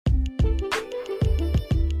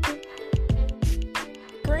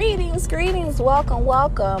Greetings,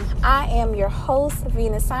 welcome. I am your host,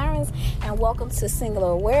 Venus Sirens, and welcome to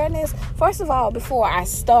Singular Awareness. First of all, before I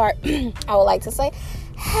start, I would like to say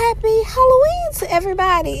Happy Halloween to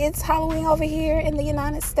everybody. It's Halloween over here in the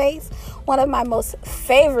United States, one of my most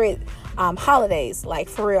favorite holidays. Like,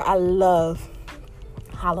 for real, I love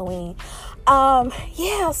Halloween.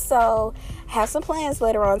 So I have some plans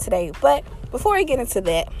later on today, but before I get into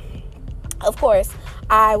that, of course,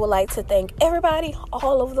 I would like to thank everybody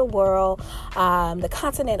all over the world, the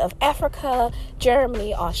continent of Africa,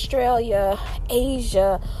 Germany, Australia,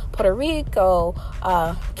 Asia, Puerto Rico,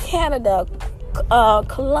 Canada,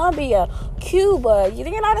 Colombia, Cuba, the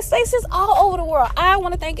United States, just all over the world. I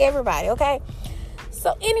want to thank everybody, okay?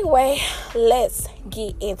 So anyway, let's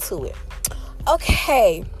get into it.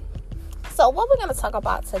 Okay, so what we're going to talk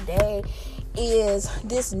about today is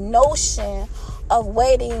this notion of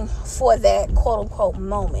waiting for that quote-unquote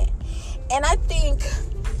moment. And I think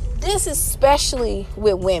this is especially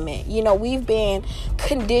with women. We've been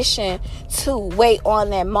conditioned to wait on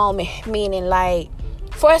that moment, meaning like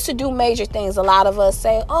for us to do major things. A lot of us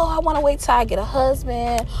say, I want to wait till I get a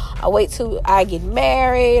husband, or wait till I get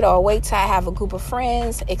married, or wait till I have a group of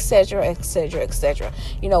friends, etc., etc., etc.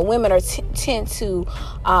 Women are tend to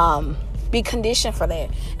be conditioned for that.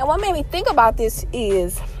 And what made me think about this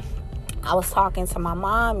is I was talking to my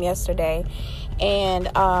mom yesterday, and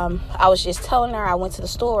I was just telling her I went to the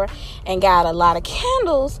store and got a lot of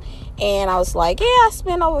candles, and I was like, yeah, I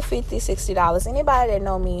spent over $50, $60. Anybody that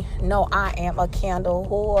know me know I am a candle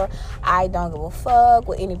whore. I don't give a fuck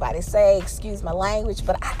what anybody say, excuse my language,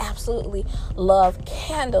 but I absolutely love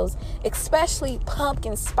candles, especially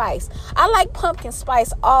pumpkin spice. I like pumpkin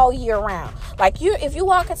spice all year round. Like, if you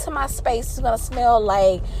walk into my space, it's gonna smell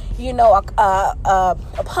like a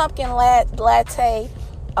pumpkin latte,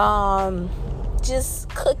 just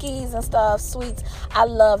cookies and stuff, sweets. I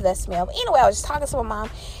love that smell. But anyway, I was just talking to my mom,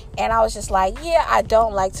 and I was just like, yeah, I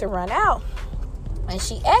don't like to run out. And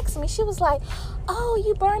she asked me, she was like, oh,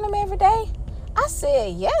 you burn them every day? I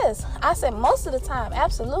said, yes. I said, most of the time,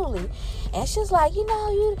 absolutely. And she's like, you're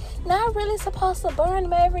not really supposed to burn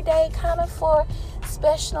them every day, kind of for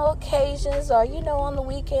special occasions or, on the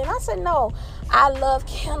weekend. I said, no, I love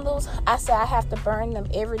candles. I said, I have to burn them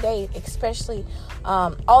every day, especially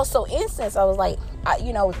also incense. I was like,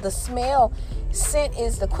 the scent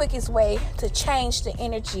is the quickest way to change the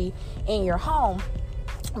energy in your home.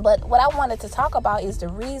 But what I wanted to talk about is the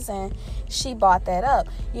reason she brought that up.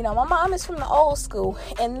 My mom is from the old school,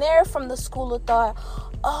 and they're from the school of thought,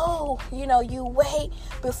 you wait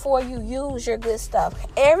before you use your good stuff.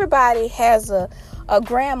 Everybody has a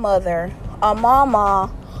grandmother, a mama,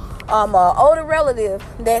 an older relative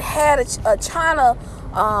that had a china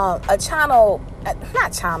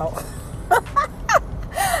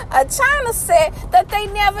set that they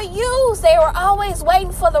never used. They were always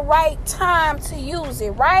waiting for the right time to use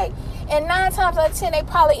it, right? And 9 times out of 10, they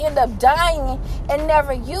probably end up dying and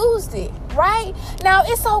never used it, right? Now,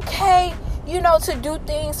 it's okay, to do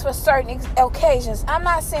things for certain occasions. I'm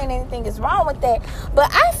not saying anything is wrong with that,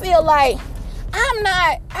 but I feel like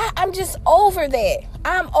I'm just over that.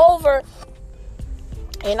 I'm over,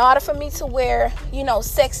 in order for me to wear,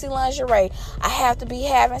 sexy lingerie, I have to be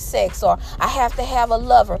having sex, or I have to have a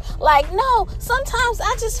lover. Like, no, sometimes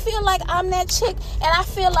I just feel like I'm that chick, and I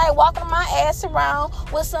feel like walking my ass around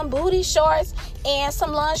with some booty shorts and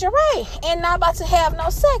some lingerie and not about to have no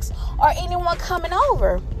sex or anyone coming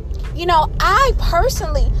over. I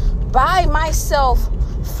personally buy myself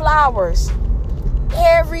flowers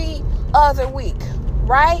every other week,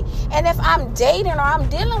 right? And if I'm dating or I'm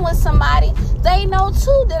dealing with somebody, they know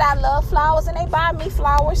too that I love flowers, and they buy me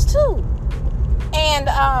flowers too. And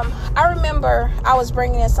I remember I was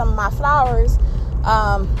bringing in some of my flowers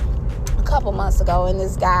a couple months ago, and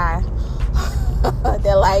this guy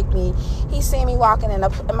that liked me, he seen me walking in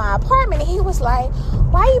my apartment, and he was like,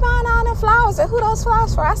 why you buying all them flowers, and who those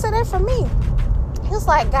flowers for? I said, they're for me. He was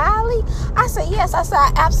like, golly. I said, yes. I said,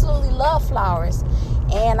 I absolutely love flowers.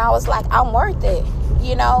 And I was like, I'm worth it,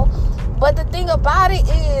 But the thing about it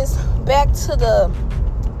is, back to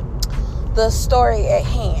the story at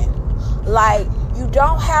hand. Like, you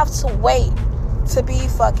don't have to wait to be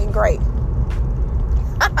fucking great.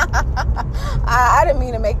 I didn't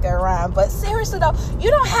mean to make that rhyme, but seriously though,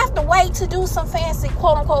 you don't have to wait to do some fancy,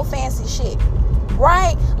 quote unquote, fancy shit,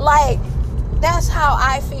 right? Like, that's how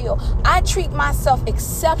I feel. I treat myself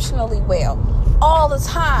exceptionally well all the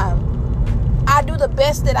time. I do the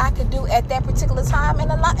best that I could do at that particular time,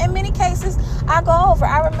 and in many cases, I go over.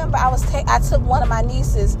 I remember I took one of my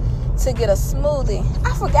nieces to get a smoothie.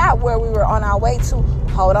 I forgot where we were on our way to.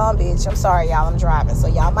 Hold on, bitch. I'm sorry, y'all. I'm driving. So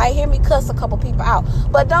y'all might hear me cuss a couple people out.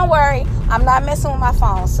 But don't worry. I'm not messing with my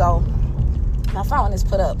phone. So my phone is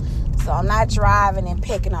put up. So I'm not driving and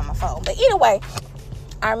picking on my phone. But anyway,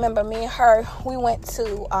 I remember me and her, we went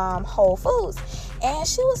to Whole Foods. And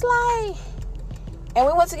she was like, and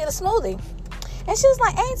we went to get a smoothie. And she was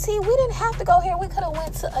like, Auntie, we didn't have to go here. We could have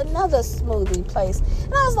went to another smoothie place.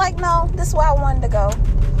 And I was like, no, this is where I wanted to go.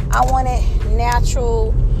 I wanted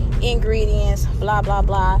natural ingredients, blah, blah,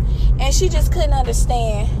 blah. And she just couldn't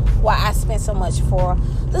understand why I spent so much for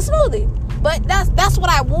the smoothie. But that's what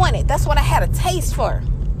I wanted. That's what I had a taste for,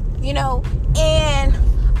 you know. And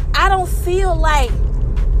I don't feel like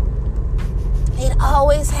it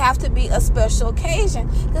always have to be a special occasion.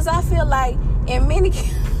 Because I feel like in many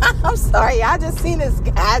I'm sorry, I just seen this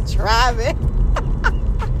guy driving.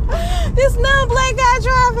 This non-black guy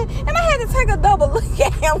driving. And I had to take a double look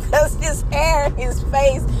at him because his hair and his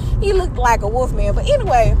face, he looked like a wolf man. But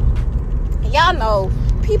anyway, y'all know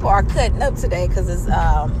people are cutting up today because it's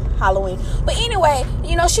Halloween. But anyway,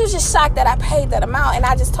 you know, she was just shocked that I paid that amount. And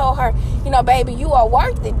I just told her, you know, baby, you are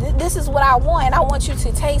worth it. This is what I want. I want you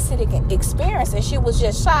to taste it and experience it. And she was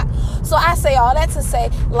just shocked. So I say all that to say,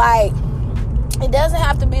 like, it doesn't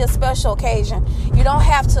have to be a special occasion. You don't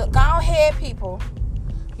have to, go ahead, people.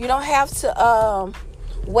 You don't have to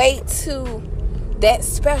wait to that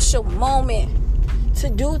special moment to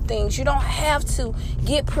do things. You don't have to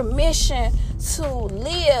get permission to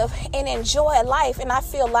live and enjoy life. And I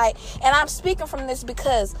feel like, and I'm speaking from this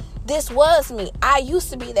because this was me. I used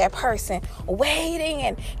to be that person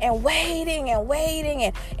waiting and waiting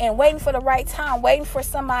for the right time, waiting for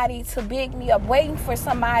somebody to big me up, waiting for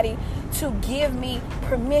somebody to give me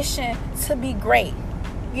permission to be great.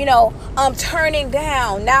 You know, I'm turning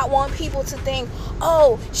down, not want people to think,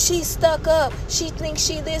 oh, she's stuck up. She thinks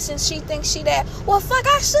she this and she thinks she that. Well, fuck,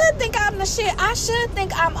 I should think I'm the shit. I should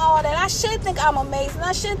think I'm all that. I should think I'm amazing.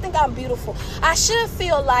 I should think I'm beautiful. I should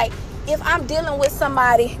feel like if I'm dealing with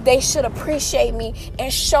somebody, they should appreciate me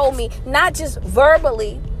and show me, not just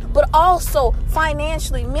verbally, but also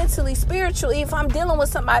financially, mentally, spiritually, if I'm dealing with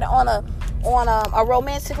somebody on a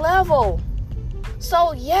romantic level.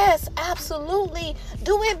 So yes, absolutely,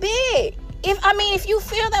 do it big. If you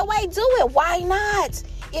feel that way, do it. Why not?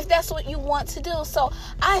 If that's what you want to do. So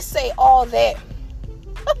I say all that.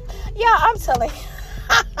 Yeah, I'm telling you,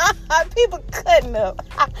 people cutting up.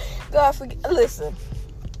 God forget. Listen,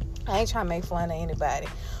 I ain't trying to make fun of anybody,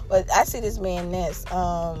 but I see this man that's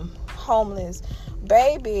homeless.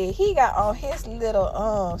 Baby, he got on his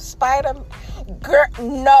little Spider girl.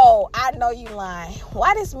 No, I know you lying.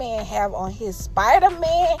 Why this man have on his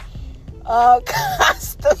Spider-Man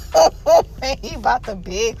costume? He about to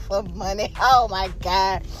beg for money. Oh my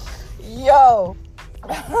God. Yo.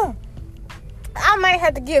 I might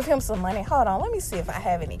have to give him some money. Hold on, let me see if I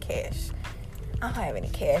have any cash. I don't have any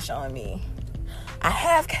cash on me. I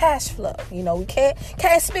have cash flow. You know, we can't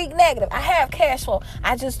speak negative. I have cash flow.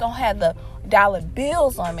 I just don't have the dollar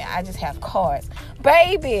bills on me. I just have cards.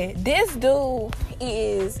 Baby, this dude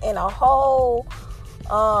is in a whole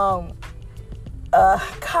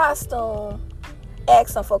costume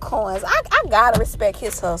asking for coins. I gotta respect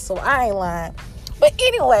his hustle. I ain't lying. But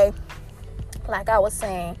anyway, like I was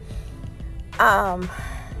saying,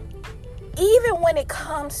 even when it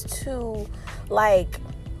comes to like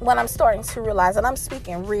when I'm starting to realize, and I'm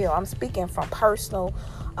speaking real, I'm speaking from personal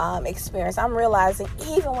experience, I'm realizing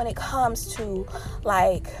even when it comes to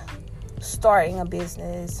like starting a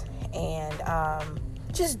business and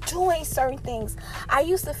just doing certain things, I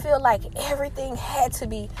used to feel like everything had to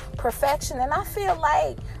be perfection. And I feel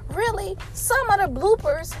like really some of the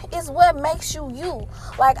bloopers is what makes you you.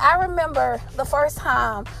 Like I remember the first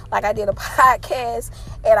time like I did a podcast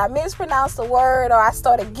and I mispronounced a word, or I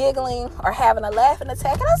started giggling or having a laughing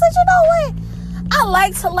attack, and I said, you know what? I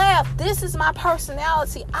like to laugh. This is my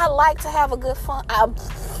personality. I like to have a good fun. I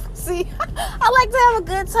like to have a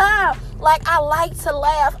good time. Like I like to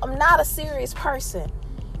laugh. I'm not a serious person.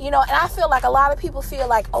 You know, and I feel like a lot of people feel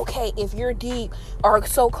like, okay, if you're deep or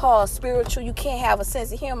so-called spiritual, you can't have a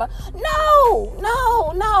sense of humor. No.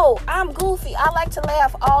 I'm goofy. I like to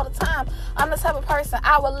laugh all the time. I'm the type of person,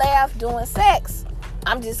 I would laugh doing sex.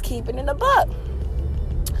 I'm just keeping it a buck.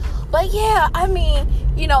 But yeah, I mean,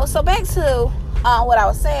 you know, so back to what I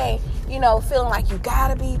was saying, you know, feeling like you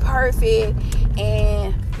gotta be perfect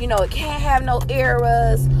and, you know, it can't have no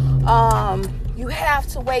errors. You have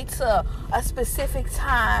to wait till a specific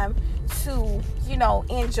time to, you know,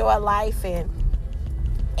 enjoy life and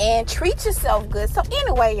treat yourself good. So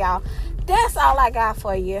anyway, y'all, that's all I got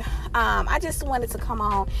for you. I just wanted to come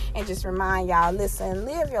on and just remind y'all, listen,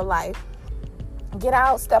 live your life. Get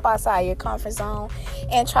out, step outside your comfort zone,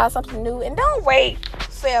 and try something new. And don't wait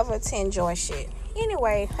forever to enjoy shit.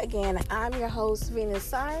 Anyway, again, I'm your host, Venus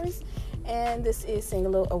Cyrus, and this is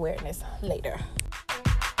Singular Awareness. Later.